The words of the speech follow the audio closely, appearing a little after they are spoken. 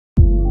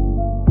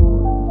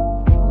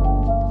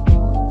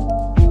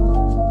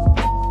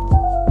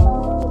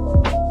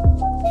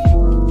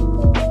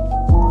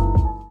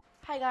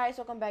guys,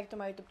 welcome back to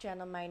my YouTube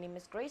channel. My name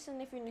is Grace, and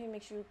if you're new here,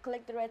 make sure you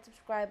click the red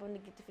subscribe button to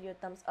give the video a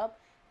thumbs up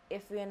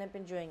if you end up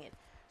enjoying it.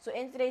 So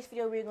in today's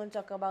video, we're going to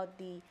talk about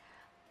the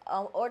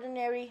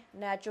Ordinary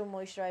Natural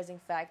Moisturizing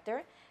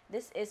Factor.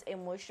 This is a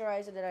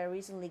moisturizer that I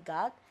recently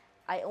got.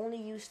 I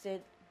only used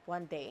it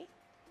one day,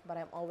 but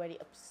I'm already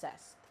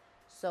obsessed.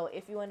 So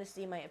if you want to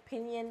see my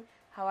opinion,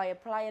 how I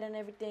apply it and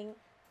everything,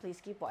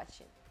 please keep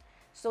watching.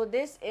 So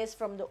this is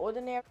from The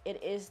Ordinary.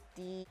 It is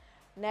the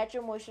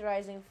Natural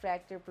Moisturizing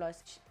Factor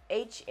plus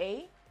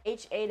HA.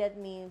 HA, that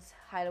means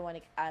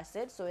hyaluronic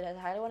acid. So it has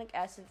hyaluronic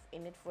acid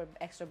in it for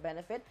extra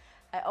benefit.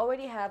 I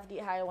already have the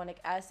hyaluronic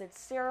acid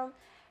serum.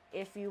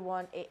 If you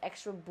want an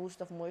extra boost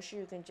of moisture,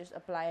 you can just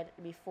apply it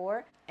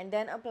before and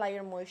then apply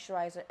your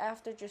moisturizer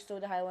after, just so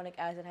the hyaluronic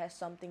acid has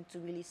something to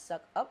really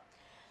suck up.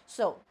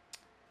 So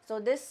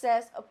this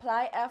says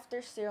apply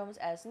after serums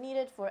as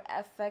needed for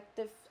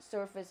effective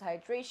surface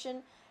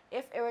hydration.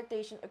 If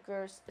irritation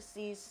occurs,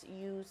 cease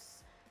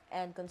use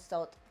and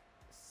consult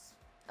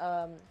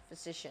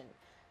physician.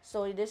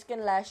 So this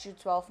can last you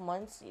 12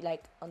 months.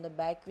 Like on the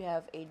back, we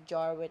have a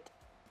jar with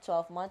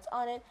 12 months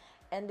on it,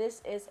 and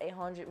this is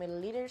 100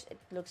 milliliters. It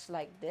looks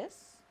like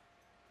this.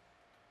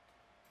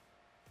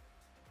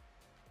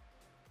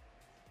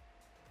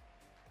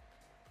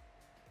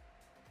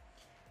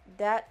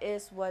 That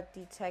is what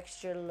the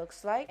texture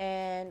looks like,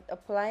 and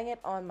applying it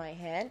on my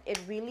hand, it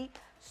really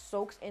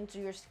soaks into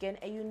your skin,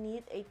 and you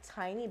need a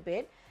tiny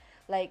bit.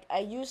 Like I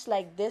use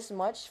like this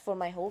much for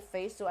my whole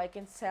face, so I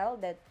can tell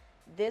that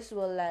this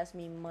will last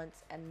me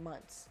months and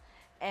months.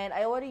 And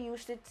I already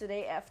used it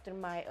today after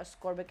my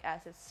ascorbic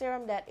acid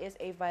serum. That is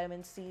a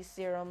vitamin C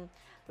serum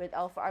with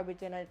alpha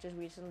arbutin I just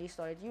recently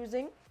started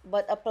using.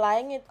 But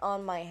applying it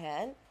on my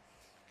hand,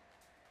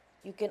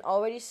 you can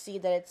already see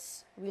that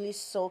it's really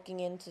soaking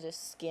into the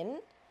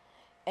skin,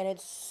 and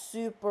it's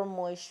super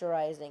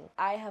moisturizing.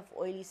 I have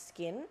oily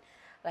skin,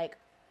 like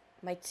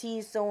my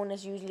T-zone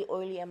is usually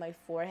oily and my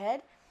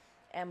forehead,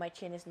 and my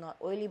chin is not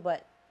oily.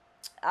 But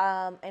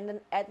and then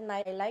at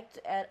night I like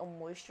to add a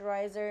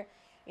moisturizer,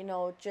 you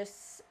know,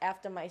 just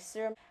after my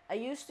serum. I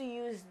used to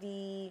use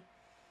the,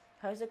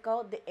 how's it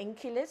called, the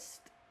Inkilist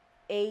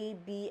A,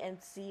 B,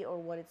 and C, or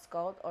what it's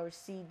called, or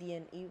C, D,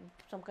 and E,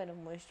 some kind of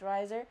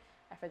moisturizer.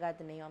 I forgot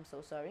the name, I'm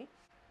so sorry.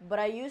 But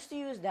I used to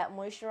use that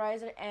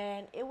moisturizer,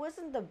 and it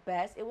wasn't the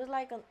best. It was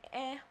like an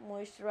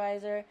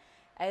moisturizer.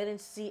 I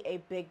didn't see a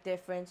big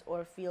difference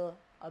or feel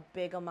a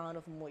big amount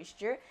of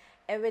moisture.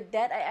 And with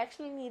that, I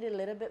actually need a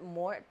little bit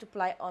more to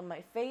apply on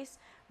my face.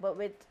 But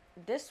with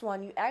this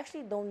one, you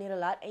actually don't need a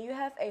lot, and you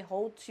have a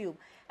whole tube.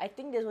 I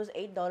think this was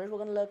 $8. We're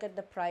gonna look at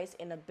the price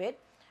in a bit,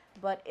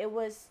 but it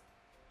was,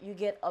 you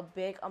get a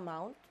big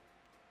amount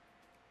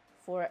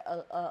for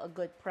a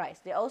good price.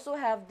 They also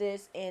have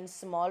this in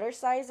smaller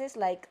sizes,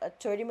 like a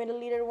 30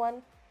 milliliter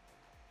one.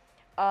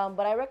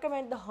 But I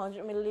recommend the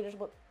 100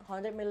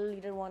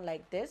 milliliter one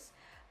like this.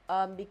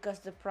 Because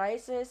the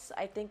prices,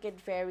 I think it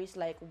varies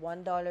like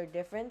 $1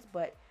 difference,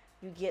 but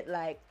you get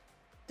like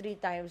 3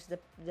 times the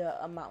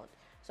amount.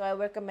 So I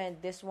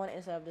recommend this one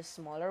instead of the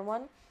smaller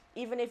one.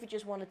 Even if you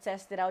just want to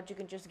test it out, you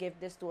can just give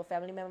this to a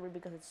family member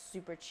because it's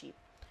super cheap.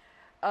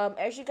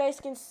 As you guys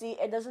can see,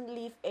 it doesn't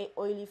leave a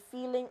oily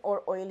feeling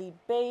or oily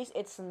base.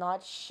 It's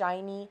not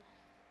shiny.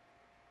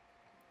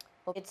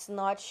 It's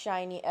not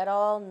shiny at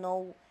all.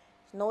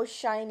 No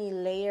shiny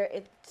layer.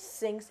 It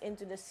sinks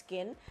into the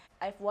skin.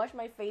 I've washed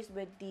my face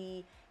with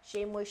the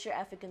Shea Moisture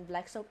African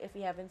Black Soap. If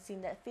you haven't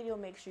seen that video,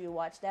 make sure you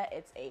watch that.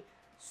 It's a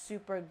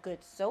super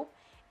good soap.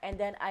 And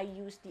then I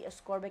used the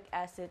ascorbic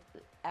acid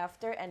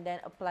after, and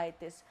then applied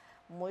this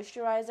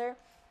moisturizer.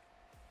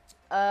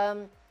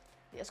 The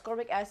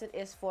ascorbic acid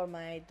is for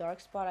my dark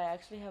spot. I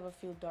actually have a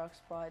few dark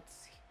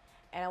spots,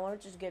 and I want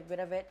to just get rid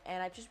of it.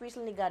 And I just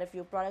recently got a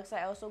few products.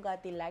 I also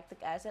got the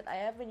lactic acid. I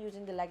have been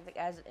using the lactic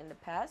acid in the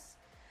past.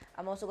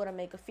 I'm also going to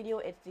make a video.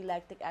 It's the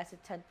lactic acid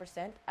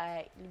 10%.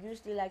 I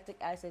used the lactic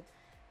acid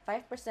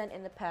 5%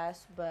 in the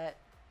past, but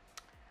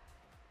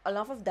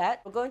enough of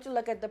that. We're going to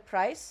look at the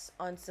price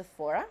on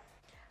Sephora.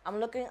 I'm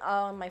looking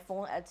on my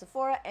phone at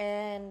Sephora,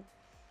 and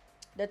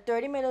the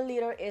 30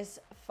 milliliter is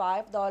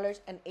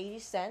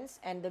 $5.80,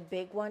 and the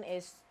big one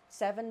is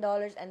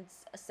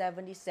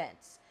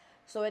 $7.70.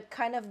 So it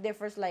kind of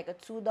differs, like a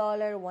 $2,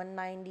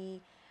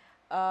 $1.90.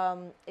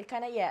 It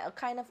kind of, yeah, a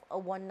kind of a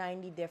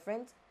 $1.90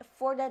 difference.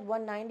 For that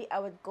 $1.90, I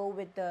would go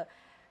with the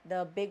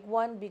big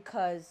one,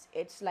 because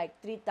it's like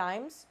 3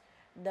 times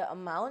the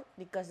amount,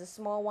 because the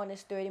small one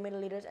is 30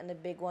 milliliters and the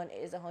big one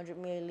is 100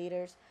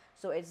 milliliters.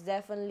 So it's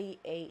definitely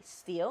a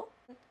steal.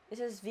 This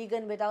is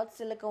vegan, without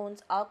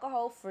silicones,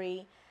 alcohol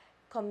free,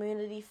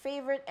 community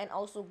favorite, and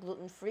also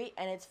gluten free,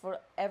 and it's for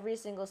every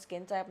single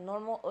skin type: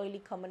 normal, oily,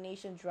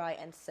 combination, dry,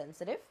 and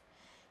sensitive.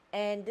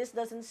 And this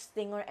doesn't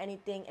sting or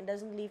anything. It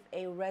doesn't leave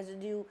a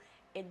residue.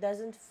 It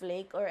doesn't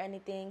flake or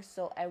anything.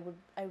 So I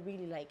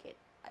really like it.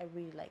 I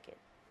really like it.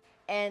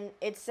 And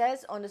it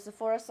says on the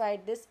Sephora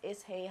side, this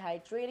is a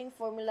hydrating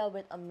formula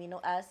with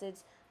amino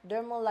acids,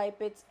 dermal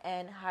lipids,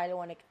 and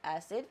hyaluronic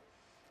acid.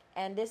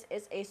 and this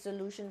is a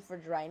solution for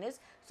dryness.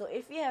 So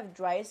if you have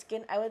dry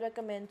skin, I would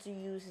recommend to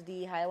use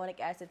the hyaluronic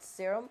acid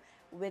serum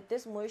with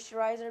this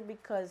moisturizer,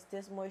 because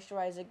this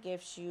moisturizer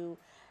gives you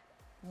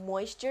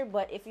moisture.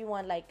 But if you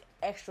want like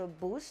extra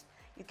boost,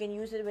 you can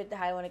use it with the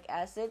hyaluronic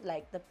acid,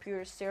 like the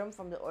pure serum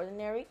from the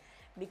Ordinary,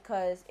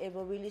 because it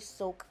will really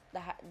soak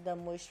the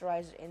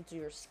moisturizer into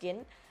your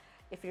skin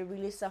if you're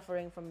really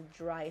suffering from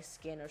dry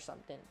skin or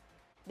something.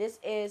 This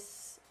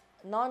is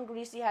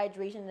non-greasy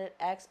hydration that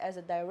acts as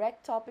a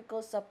direct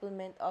topical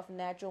supplement of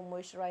natural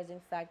moisturizing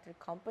factor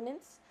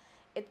components.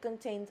 It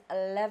contains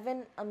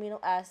 11 amino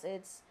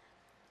acids,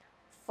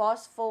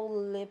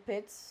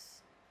 phospholipids,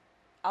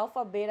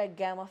 alpha, beta,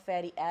 gamma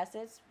fatty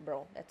acids.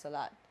 Bro, that's a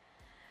lot.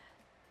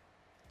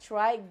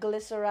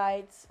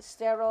 Triglycerides,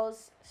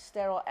 sterols,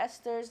 sterol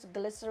esters,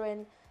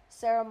 glycerin,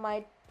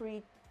 ceramide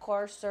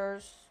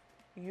precursors,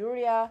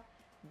 urea.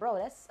 Bro,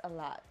 that's a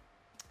lot.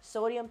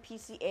 Sodium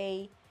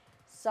PCA,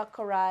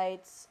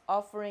 saccharides,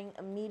 offering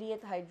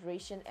immediate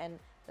hydration and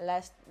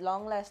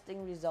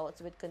long-lasting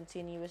results with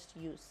continuous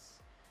use.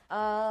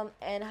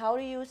 And how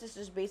to use is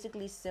just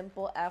basically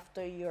simple.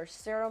 After your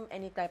serum,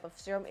 any type of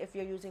serum, if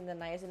you're using the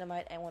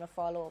niacinamide and want to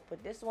follow up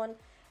with this one,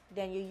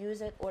 then you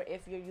use it. Or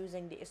if you're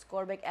using the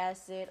ascorbic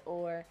acid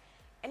or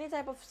any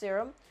type of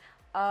serum,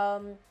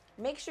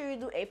 make sure you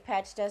do a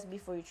patch test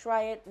before you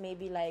try it,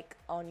 maybe like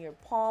on your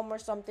palm or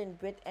something,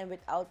 with and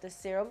without the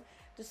serum,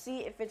 to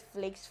see if it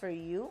flakes for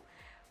you.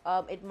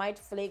 It might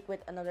flake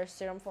with another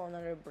serum from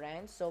another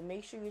brand, so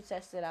make sure you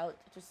test it out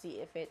to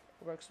see if it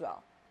works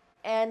well.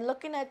 And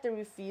looking at the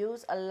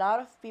reviews, a lot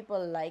of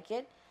people like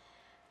it.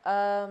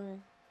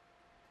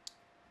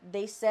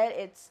 They said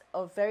it's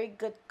a very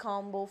good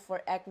combo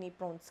for acne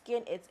prone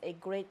skin. It's a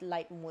great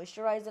light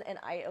moisturizer, and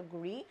I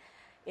agree.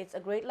 It's a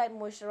great light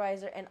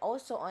moisturizer, and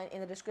also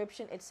in the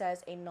description it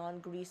says a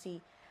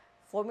non-greasy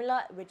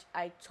formula, which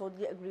I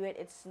totally agree with.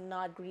 It's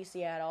not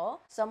greasy at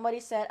all. Somebody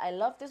said, I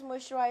love this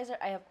moisturizer.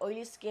 I have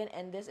oily skin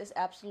and this is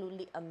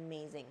absolutely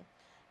amazing.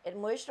 It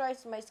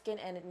moisturizes my skin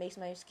and it makes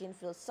my skin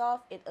feel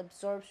soft. It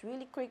absorbs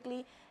really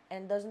quickly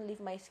and doesn't leave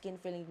my skin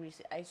feeling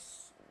greasy.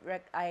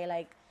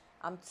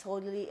 I'm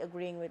totally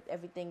agreeing with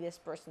everything this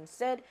person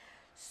said.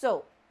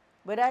 So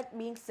with that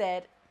being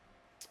said,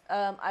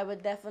 I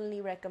would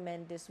definitely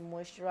recommend this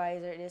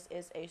moisturizer. This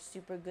is a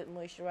super good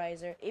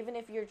moisturizer. Even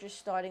if you're just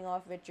starting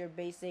off with your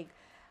basic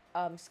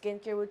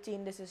skincare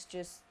routine, this is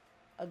just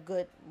a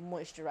good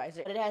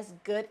moisturizer. It has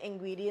good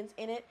ingredients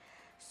in it,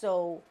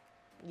 so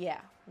yeah,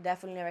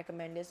 definitely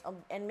recommend this.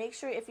 And make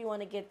sure if you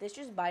want to get this,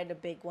 just buy the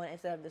big one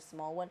instead of the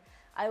small one.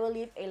 I will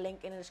leave a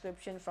link in the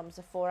description from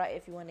Sephora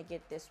if you want to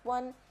get this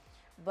one.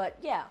 But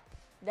yeah,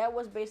 that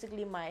was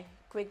basically my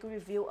quick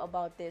review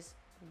about this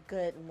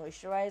good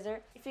moisturizer.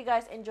 If you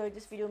guys enjoyed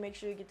this video, make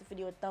sure you give the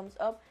video a thumbs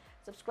up,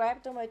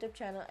 subscribe to my YouTube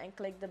channel, and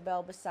click the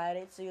bell beside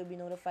it so you'll be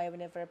notified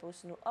whenever I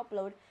post a new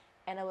upload.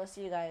 And I will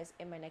see you guys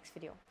in my next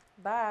video.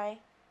 Bye.